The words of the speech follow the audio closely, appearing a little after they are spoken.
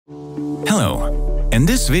Hello! In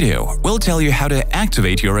this video, we'll tell you how to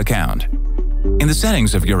activate your account. In the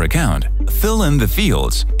settings of your account, fill in the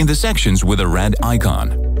fields in the sections with a red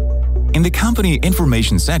icon. In the company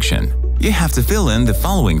information section, you have to fill in the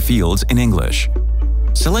following fields in English.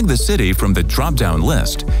 Select the city from the drop-down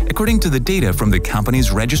list according to the data from the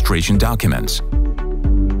company's registration documents.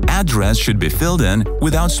 Address should be filled in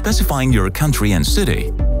without specifying your country and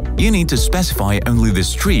city. You need to specify only the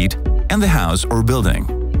street and the house or building.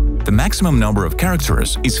 The maximum number of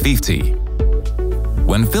characters is 50.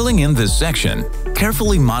 When filling in this section,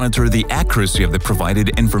 carefully monitor the accuracy of the provided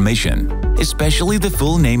information, especially the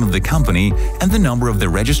full name of the company and the number of the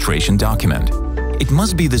registration document. It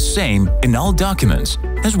must be the same in all documents,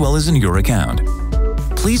 as well as in your account.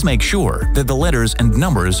 Please make sure that the letters and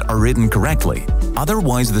numbers are written correctly,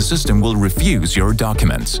 otherwise the system will refuse your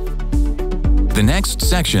documents. The next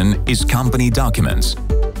section is Company Documents.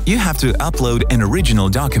 You have to upload an original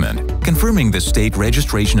document confirming the state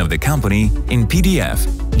registration of the company in PDF,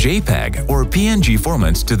 JPEG or PNG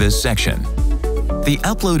formats to this section. The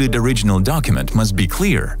uploaded original document must be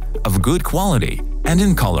clear, of good quality, and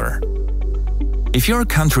in color. If your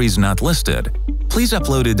country is not listed, please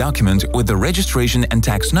upload a document with the registration and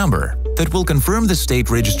tax number that will confirm the state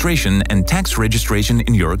registration and tax registration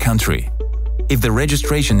in your country. If the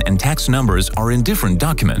registration and tax numbers are in different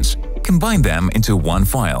documents, combine them into one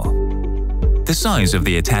file. The size of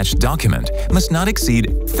the attached document must not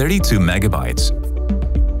exceed 32 megabytes.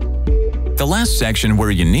 The last section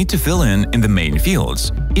where you need to fill in the main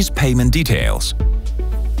fields is Payment Details.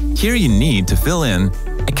 Here you need to fill in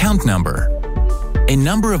account number, a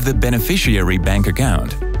number of the beneficiary bank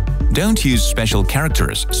account. Don't use special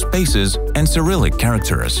characters, spaces, and Cyrillic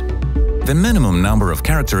characters. The minimum number of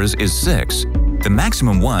characters is 6. The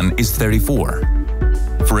maximum one is 34.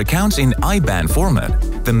 For accounts in IBAN format,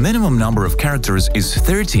 the minimum number of characters is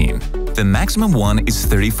 13. The maximum one is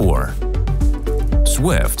 34.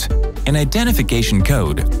 SWIFT, an identification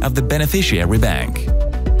code of the beneficiary bank.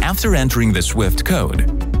 After entering the SWIFT code,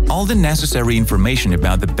 all the necessary information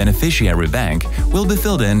about the beneficiary bank will be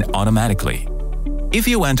filled in automatically. If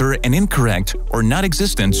you enter an incorrect or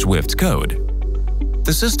non-existent SWIFT code,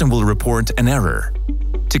 the system will report an error.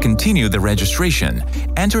 To continue the registration,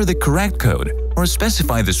 enter the correct code or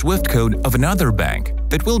specify the SWIFT code of another bank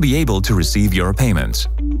that will be able to receive your payments.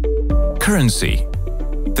 Currency.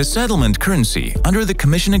 The settlement currency under the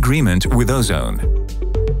commission agreement with Ozon.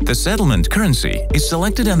 The settlement currency is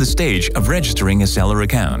selected on the stage of registering a seller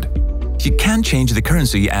account. You can't change the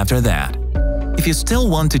currency after that. If you still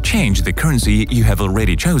want to change the currency you have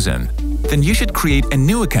already chosen, then you should create a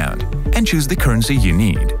new account and choose the currency you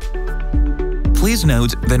need. Please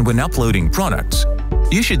note that when uploading products,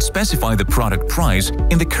 you should specify the product price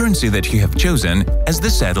in the currency that you have chosen as the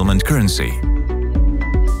settlement currency.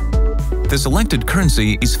 The selected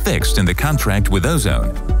currency is fixed in the contract with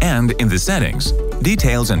Ozon and in the Settings,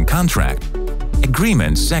 Details and Contract,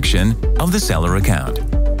 Agreements section of the seller account.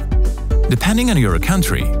 Depending on your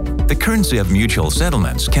country, the currency of mutual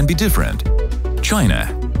settlements can be different. China,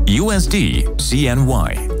 USD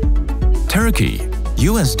CNY. Turkey,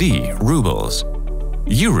 USD rubles.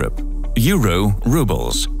 Europe, Euro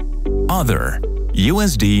rubles. Other,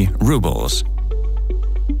 USD rubles.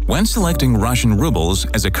 When selecting Russian rubles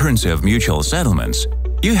as a currency of mutual settlements,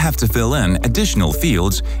 you have to fill in additional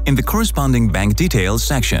fields in the corresponding bank details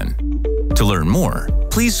section. To learn more,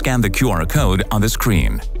 please scan the QR code on the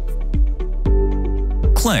screen.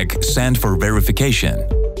 Click Send for verification.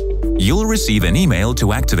 You'll receive an email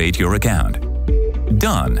to activate your account.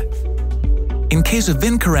 Done. In case of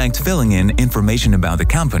incorrect filling in information about the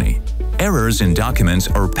company, errors in documents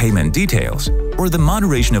or payment details, or the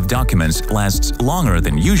moderation of documents lasts longer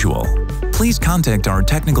than usual, please contact our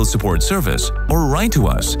technical support service or write to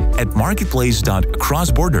us at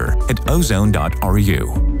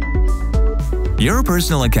marketplace.crossborder@ozon.ru. Your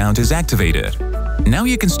personal account is activated. Now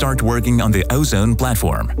you can start working on the Ozon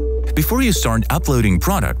platform. Before you start uploading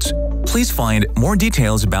products, please find more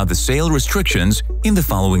details about the sale restrictions in the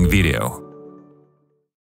following video.